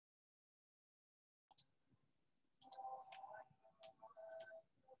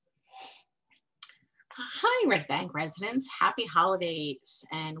Hi, Red Bank residents. Happy holidays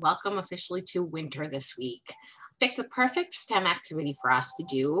and welcome officially to winter this week. Pick the perfect STEM activity for us to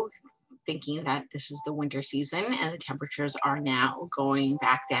do, thinking that this is the winter season and the temperatures are now going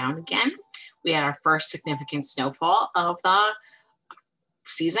back down again. We had our first significant snowfall of the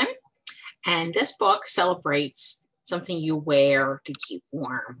season, and this book celebrates something you wear to keep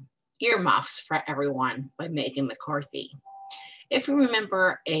warm. Earmuffs for Everyone by Megan McCarthy. If you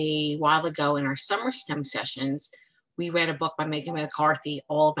remember a while ago in our summer STEM sessions, we read a book by Megan McCarthy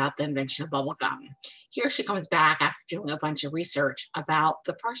all about the invention of bubble gum. Here she comes back after doing a bunch of research about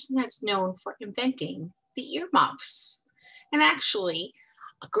the person that's known for inventing the earmuffs. And actually,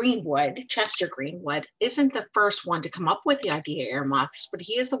 Chester Greenwood, isn't the first one to come up with the idea of earmuffs, but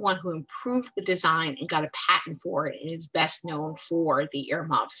he is the one who improved the design and got a patent for it and is best known for the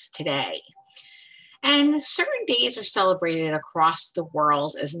earmuffs today. And certain days are celebrated across the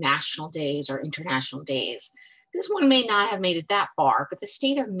world as national days or international days. This one may not have made it that far, but the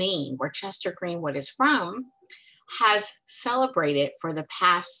state of Maine, where Chester Greenwood is from, has celebrated for the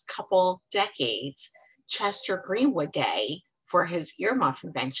past couple decades Chester Greenwood Day for his earmuff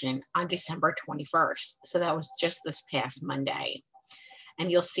invention on December 21st. So that was just this past Monday.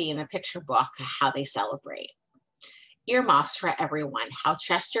 And you'll see in the picture book how they celebrate. Earmuffs for Everyone, how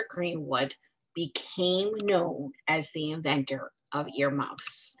Chester Greenwood became known as the inventor of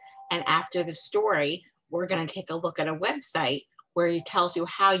earmuffs. And after the story, we're going to take a look at a website where it tells you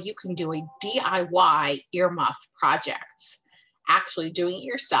how you can do a DIY earmuff project, actually doing it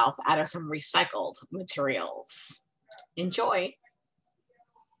yourself out of some recycled materials. Enjoy.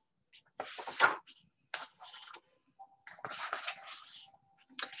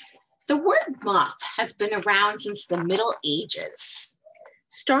 The word muff has been around since the Middle Ages.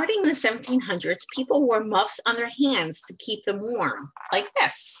 Starting in the 1700s, people wore muffs on their hands to keep them warm, like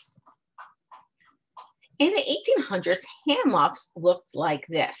this. In the 1800s, hand muffs looked like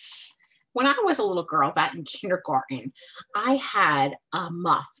this. When I was a little girl, about in kindergarten, I had a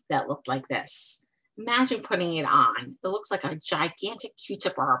muff that looked like this. Imagine putting it on. It looks like a gigantic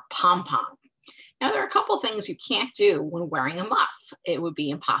Q-tip or a pom-pom. Now, there are a couple things you can't do when wearing a muff. It would be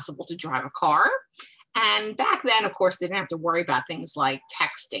impossible to drive a car. And back then, of course, they didn't have to worry about things like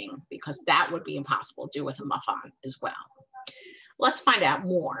texting because that would be impossible to do with a muff on as well. Let's find out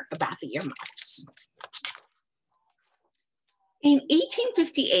more about the earmuffs. In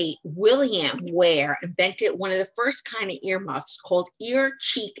 1858, William Ware invented one of the first kind of earmuffs called ear,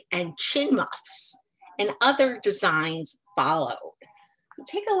 cheek, and chin muffs, and other designs followed.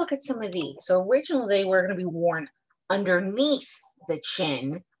 Take a look at some of these. So originally, they were going to be worn underneath the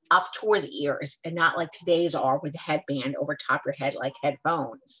chin, up toward the ears, and not like today's are with a headband over top your head like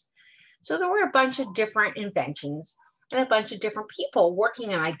headphones. So there were a bunch of different inventions and a bunch of different people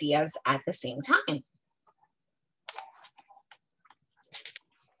working on ideas at the same time.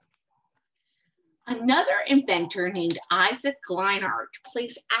 Another inventor named Isaac Gleinart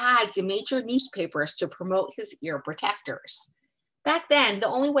placed ads in major newspapers to promote his ear protectors. Back then, the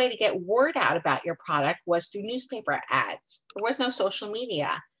only way to get word out about your product was through newspaper ads. There was no social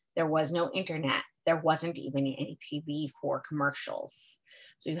media. There was no internet. There wasn't even any TV for commercials.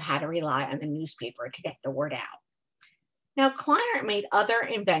 So you had to rely on the newspaper to get the word out. Now, Kleinert made other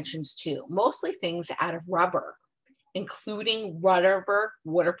inventions too, mostly things out of rubber, including rubber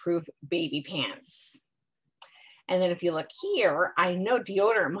waterproof baby pants. And then if you look here, I know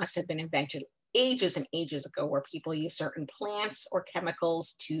deodorant must have been invented ages and ages ago where people use certain plants or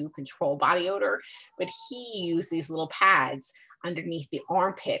chemicals to control body odor, but he used these little pads underneath the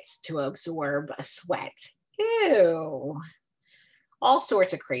armpits to absorb a sweat. Ew. All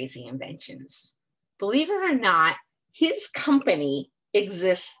sorts of crazy inventions. Believe it or not, his company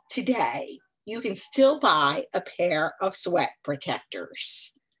exists today. You can still buy a pair of sweat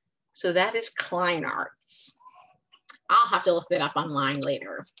protectors. So that is Kleinart's. I'll have to look that up online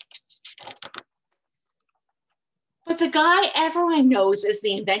later. But the guy everyone knows as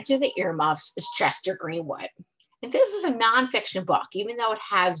the inventor of the earmuffs is Chester Greenwood. And this is a nonfiction book, even though it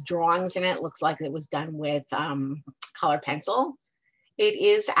has drawings in it, it looks like it was done with colored pencil. It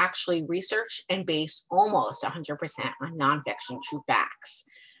is actually research and based almost 100% on nonfiction true facts.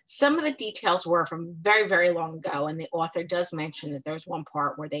 Some of the details were from very, very long ago, and the author does mention that there's one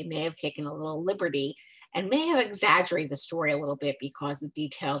part where they may have taken a little liberty and may have exaggerated the story a little bit because the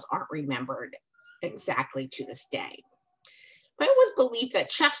details aren't remembered exactly to this day. But it was believed that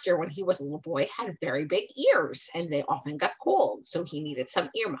Chester, when he was a little boy, had very big ears and they often got cold. So he needed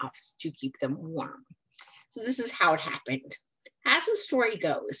some earmuffs to keep them warm. So this is how it happened. As the story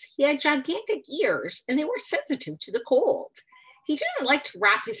goes, he had gigantic ears and they were sensitive to the cold. He didn't like to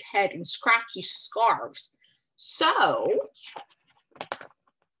wrap his head in scratchy scarves. So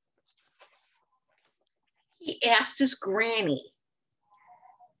he asked his granny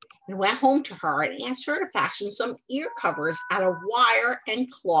and went home to her and asked her to fashion some ear covers out of wire and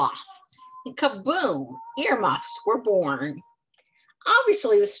cloth. And kaboom, earmuffs were born.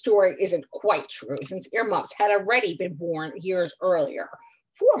 Obviously, the story isn't quite true, since earmuffs had already been born years earlier,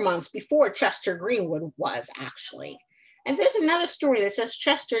 4 months before Chester Greenwood was, actually. And there's another story that says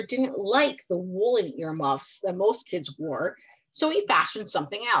Chester didn't like the woolen earmuffs that most kids wore, so he fashioned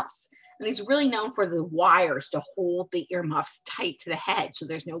something else. And he's really known for the wires to hold the earmuffs tight to the head so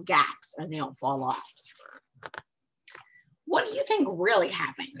there's no gaps and they don't fall off. What do you think really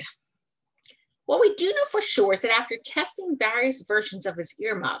happened? What we do know for sure is that after testing various versions of his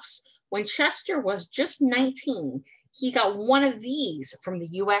earmuffs, when Chester was just 19, he got one of these from the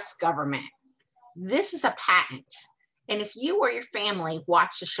US government. This is a patent. And if you or your family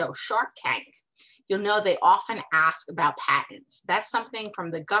watch the show Shark Tank, you'll know they often ask about patents. That's something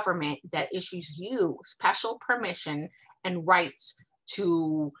from the government that issues you special permission and rights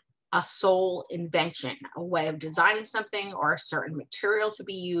to a sole invention, a way of designing something or a certain material to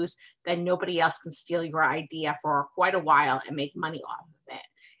be used that nobody else can steal your idea for quite a while and make money off of it.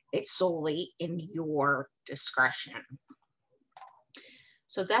 It's solely in your discretion.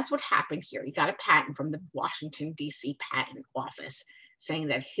 So that's what happened here. He got a patent from the Washington, D.C. Patent Office saying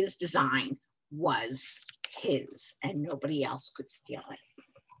that his design was his and nobody else could steal it.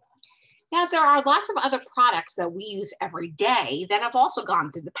 Now, there are lots of other products that we use every day that have also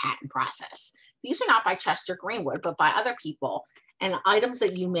gone through the patent process. These are not by Chester Greenwood, but by other people, and items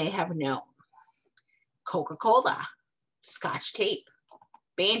that you may have known. Coca-Cola, Scotch tape,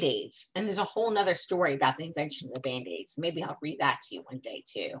 Band-Aids, and there's a whole nother story about the invention of the Band-Aids. Maybe I'll read that to you one day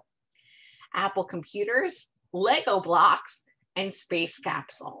too. Apple computers, Lego blocks, and space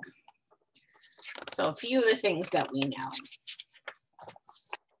capsule. So a few of the things that we know.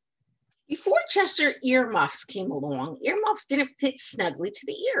 Before Chester earmuffs came along, earmuffs didn't fit snugly to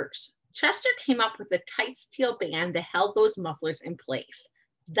the ears. Chester came up with a tight steel band that held those mufflers in place.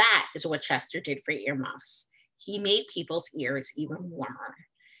 That is what Chester did for earmuffs. He made people's ears even warmer.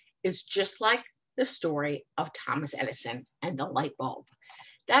 It's just like the story of Thomas Edison and the light bulb.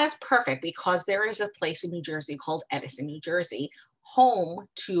 That is perfect because there is a place in New Jersey called Edison, New Jersey, home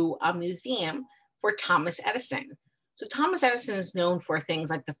to a museum for Thomas Edison. So Thomas Edison is known for things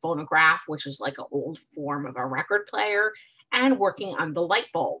like the phonograph, which is like an old form of a record player, and working on the light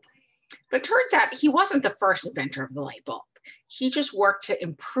bulb. But it turns out he wasn't the first inventor of the light bulb. He just worked to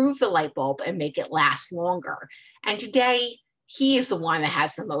improve the light bulb and make it last longer. And today, he is the one that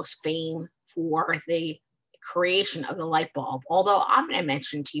has the most fame for the creation of the light bulb, although I'm going to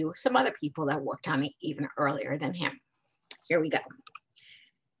mention to you some other people that worked on it even earlier than him. Here we go.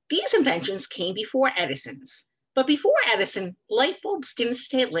 These inventions came before Edison's. But before Edison, light bulbs didn't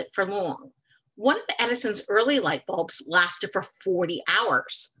stay lit for long. One of Edison's early light bulbs lasted for 40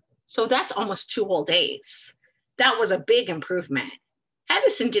 hours. So that's almost 2 whole days. That was a big improvement.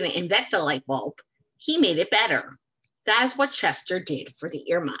 Edison didn't invent the light bulb. He made it better. That is what Chester did for the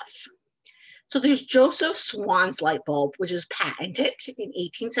earmuff. So there's Joseph Swan's light bulb, which was patented in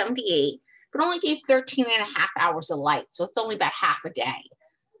 1878, but only gave 13 and a half hours of light. So it's only about half a day.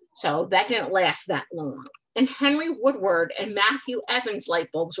 So that didn't last that long. And Henry Woodward and Matthew Evans light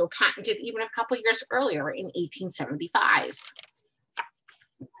bulbs were patented even a couple years earlier in 1875.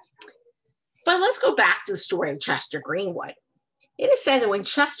 But let's go back to the story of Chester Greenwood. It is said that when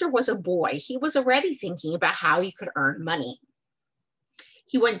Chester was a boy, he was already thinking about how he could earn money.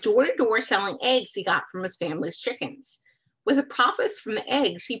 He went door to door selling eggs he got from his family's chickens. With the profits from the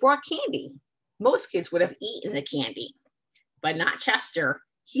eggs, he bought candy. Most kids would have eaten the candy, but not Chester.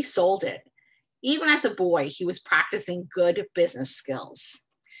 He sold it. Even as a boy, he was practicing good business skills.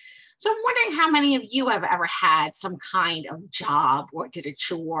 So I'm wondering how many of you have ever had some kind of job or did a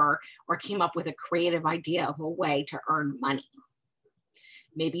chore or came up with a creative idea of a way to earn money.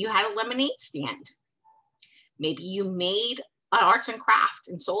 Maybe you had a lemonade stand. Maybe you made an arts and craft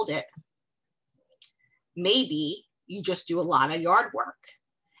and sold it. Maybe you just do a lot of yard work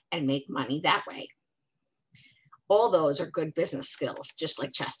and make money that way. All those are good business skills, just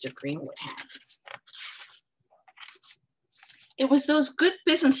like Chester Greenwood had. It was those good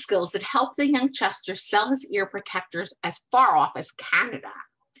business skills that helped the young Chester sell his ear protectors as far off as Canada.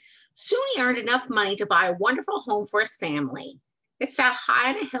 Soon he earned enough money to buy a wonderful home for his family. It sat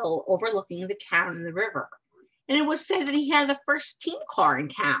high on a hill overlooking the town and the river, and it was said that he had the first steam car in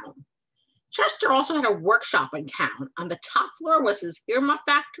town. Chester also had a workshop in town. On the top floor was his earmuff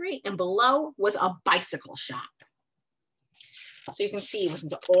factory, and below was a bicycle shop. So you can see he was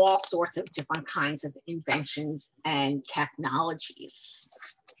into all sorts of different kinds of inventions and technologies.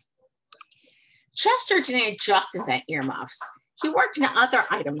 Chester didn't just invent earmuffs. He worked on other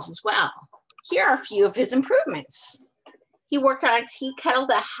items as well. Here are a few of his improvements. He worked on a tea kettle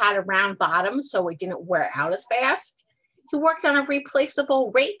that had a round bottom so it didn't wear out as fast. He worked on a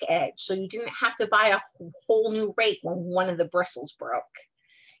replaceable rake edge so you didn't have to buy a whole new rake when one of the bristles broke.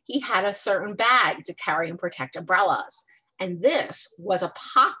 He had a certain bag to carry and protect umbrellas. And this was a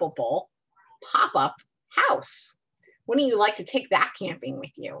poppable pop-up house. Wouldn't you like to take that camping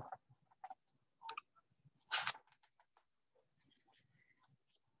with you?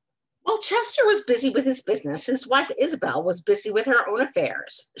 While Chester was busy with his business, his wife Isabel was busy with her own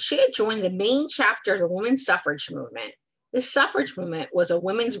affairs. She had joined the main chapter of the women's suffrage movement. The suffrage movement was a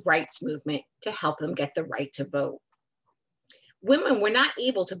women's rights movement to help them get the right to vote. Women were not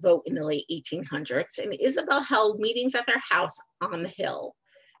able to vote in the late 1800s, and Isabel held meetings at their house on the hill.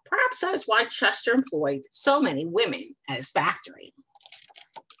 Perhaps that is why Chester employed so many women at his factory.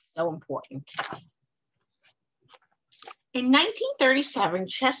 So important. In 1937,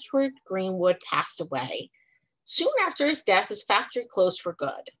 Chester Greenwood passed away. Soon after his death, his factory closed for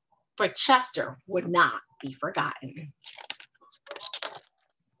good, but Chester would not be forgotten.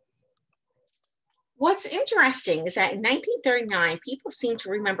 What's interesting is that in 1939, people seem to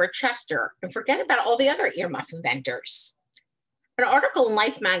remember Chester and forget about all the other earmuff inventors. An article in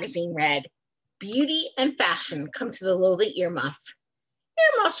Life magazine read, "Beauty and fashion come to the lowly earmuff."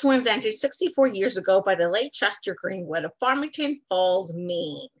 Earmuffs were invented 64 years ago by the late Chester Greenwood of Farmington Falls,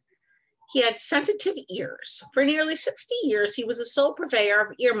 Maine. He had sensitive ears. For nearly 60 years, he was the sole purveyor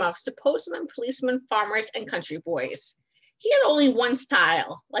of earmuffs to postmen, policemen, farmers, and country boys. He had only one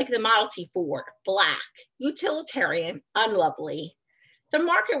style, like the Model T Ford, black, utilitarian, unlovely. The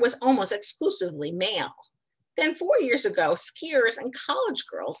market was almost exclusively male. Then 4 years ago, skiers and college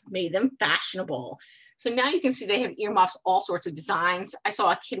girls made them fashionable. So now you can see they have earmuffs, all sorts of designs. I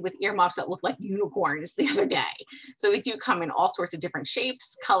saw a kid with earmuffs that looked like unicorns the other day. So they do come in all sorts of different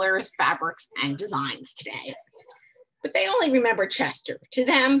shapes, colors, fabrics, and designs today. But they only remember Chester. To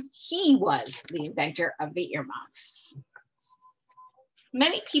them, he was the inventor of the earmuffs.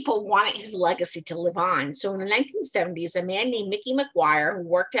 Many people wanted his legacy to live on. So in the 1970s, a man named Mickey McGuire, who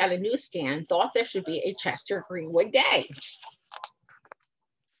worked at a newsstand, thought there should be a Chester Greenwood Day.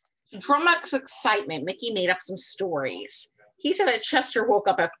 To drum up excitement, Mickey made up some stories. He said that Chester woke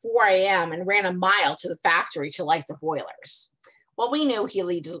up at 4 a.m. and ran a mile to the factory to light the boilers. Well, we knew he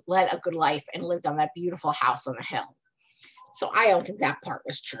led a good life and lived on that beautiful house on the hill. So I don't think that part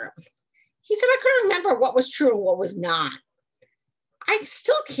was true. He said I couldn't remember what was true and what was not. I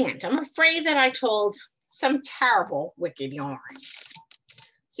still can't. I'm afraid that I told some terrible, wicked yarns.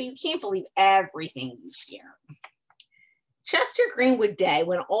 So you can't believe everything you hear. Chester Greenwood Day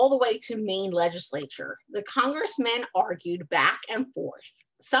went all the way to Maine legislature. The congressmen argued back and forth.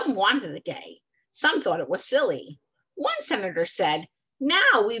 Some wanted the day. Some thought it was silly. One senator said,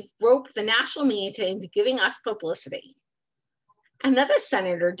 "Now we've roped the national media into giving us publicity." Another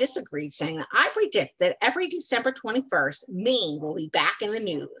senator disagreed, saying, "I predict that every December 21st, Maine will be back in the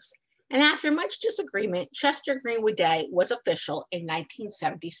news." And after much disagreement, Chester Greenwood Day was official in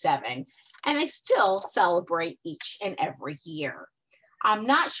 1977, and they still celebrate each and every year. I'm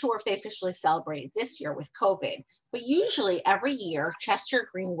not sure if they officially celebrated this year with COVID, but usually every year, Chester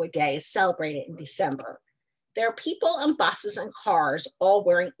Greenwood Day is celebrated in December. There are people and buses and cars all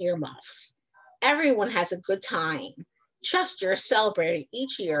wearing earmuffs. Everyone has a good time. Chester is celebrated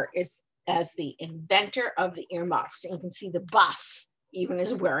each year as the inventor of the earmuffs. And you can see the bus even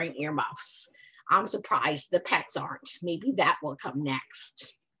is wearing earmuffs. I'm surprised the pets aren't. Maybe that will come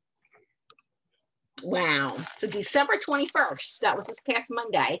next. Wow. So December 21st, that was this past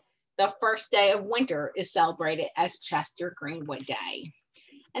Monday, the first day of winter is celebrated as Chester Greenwood Day.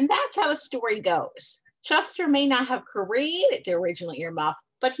 And that's how the story goes. Chester may not have created the original earmuff,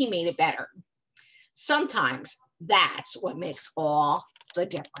 but he made it better. Sometimes that's what makes all the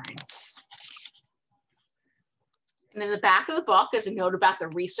difference. And in the back of the book is a note about the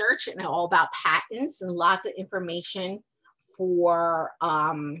research and all about patents and lots of information for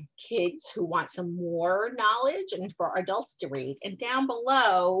kids who want some more knowledge and for adults to read. And down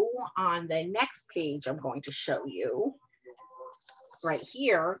below on the next page I'm going to show you, right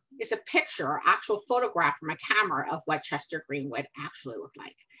here, is a picture, actual photograph from a camera of what Chester Greenwood actually looked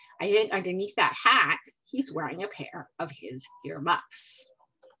like. I think underneath that hat, he's wearing a pair of his earmuffs.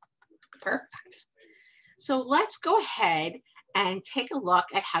 Perfect. So let's go ahead and take a look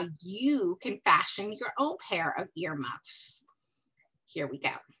at how you can fashion your own pair of earmuffs. Here we go.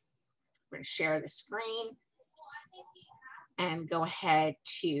 We're going to share the screen. and go ahead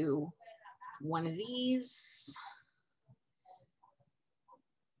to one of these.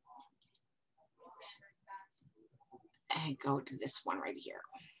 And go to this one right here.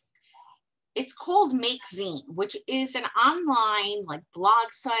 It's called Make Zine, which is an online like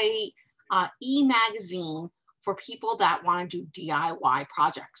blog site, e-magazine for people that want to do DIY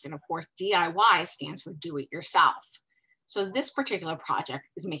projects. And of course, DIY stands for do it yourself. So this particular project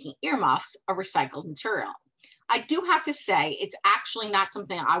is making earmuffs of recycled material. I do have to say, it's actually not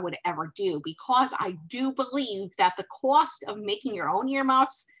something I would ever do because I do believe that the cost of making your own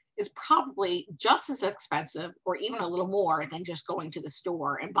earmuffs is probably just as expensive or even a little more than just going to the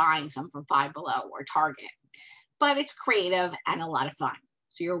store and buying some from Five Below or Target. But it's creative and a lot of fun.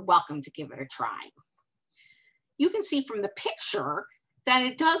 So you're welcome to give it a try. You can see from the picture that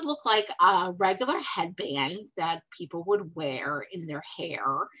it does look like a regular headband that people would wear in their hair.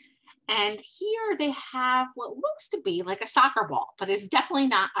 And here they have what looks to be like a soccer ball, but it's definitely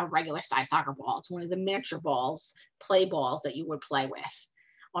not a regular size soccer ball. It's one of the miniature balls, play balls that you would play with,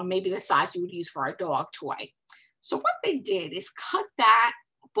 or maybe the size you would use for a dog toy. So what they did is cut that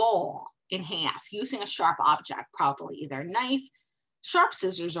ball in half using a sharp object, probably either a knife, sharp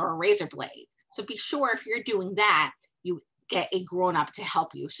scissors, or a razor blade. So be sure if you're doing that, you get a grown-up to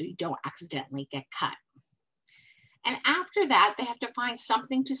help you so you don't accidentally get cut. And after that, they have to find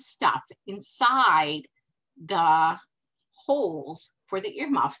something to stuff inside the holes for the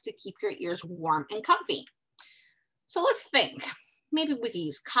earmuffs to keep your ears warm and comfy. So let's think. Maybe we could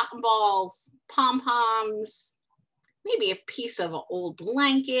use cotton balls, pom-poms, maybe a piece of an old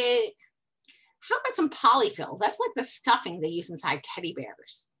blanket. How about some polyfill? That's like the stuffing they use inside teddy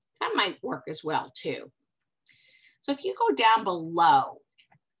bears. That might work as well too. So if you go down below,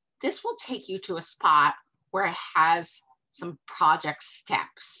 this will take you to a spot where it has some project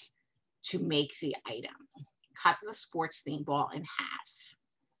steps to make the item. Cut the sports theme ball in half.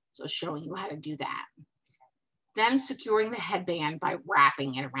 So showing you how to do that. Then securing the headband by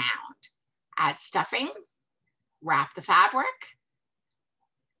wrapping it around. Add stuffing, wrap the fabric,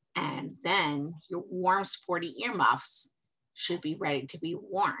 and then your warm, sporty earmuffs should be ready to be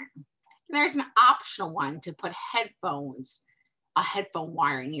worn. And there's an optional one to put headphones, a headphone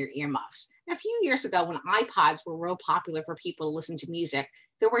wire in your earmuffs. A few years ago, when iPods were real popular for people to listen to music,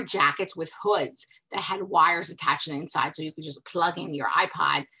 there were jackets with hoods that had wires attached to the inside so you could just plug in your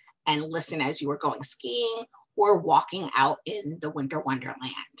iPod and listen as you were going skiing or walking out in the winter wonderland.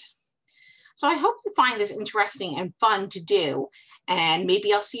 So I hope you find this interesting and fun to do. And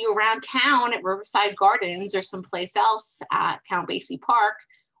maybe I'll see you around town at Riverside Gardens or someplace else at Count Basie Park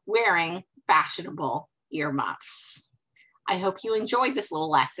wearing fashionable earmuffs. I hope you enjoyed this little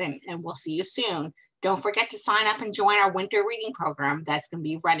lesson and we'll see you soon. Don't forget to sign up and join our winter reading program that's going to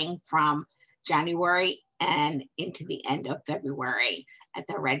be running from January and into the end of February at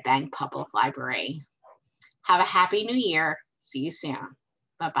the Red Bank Public Library. Have a happy new year. See you soon.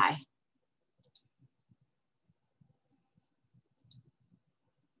 Bye-bye.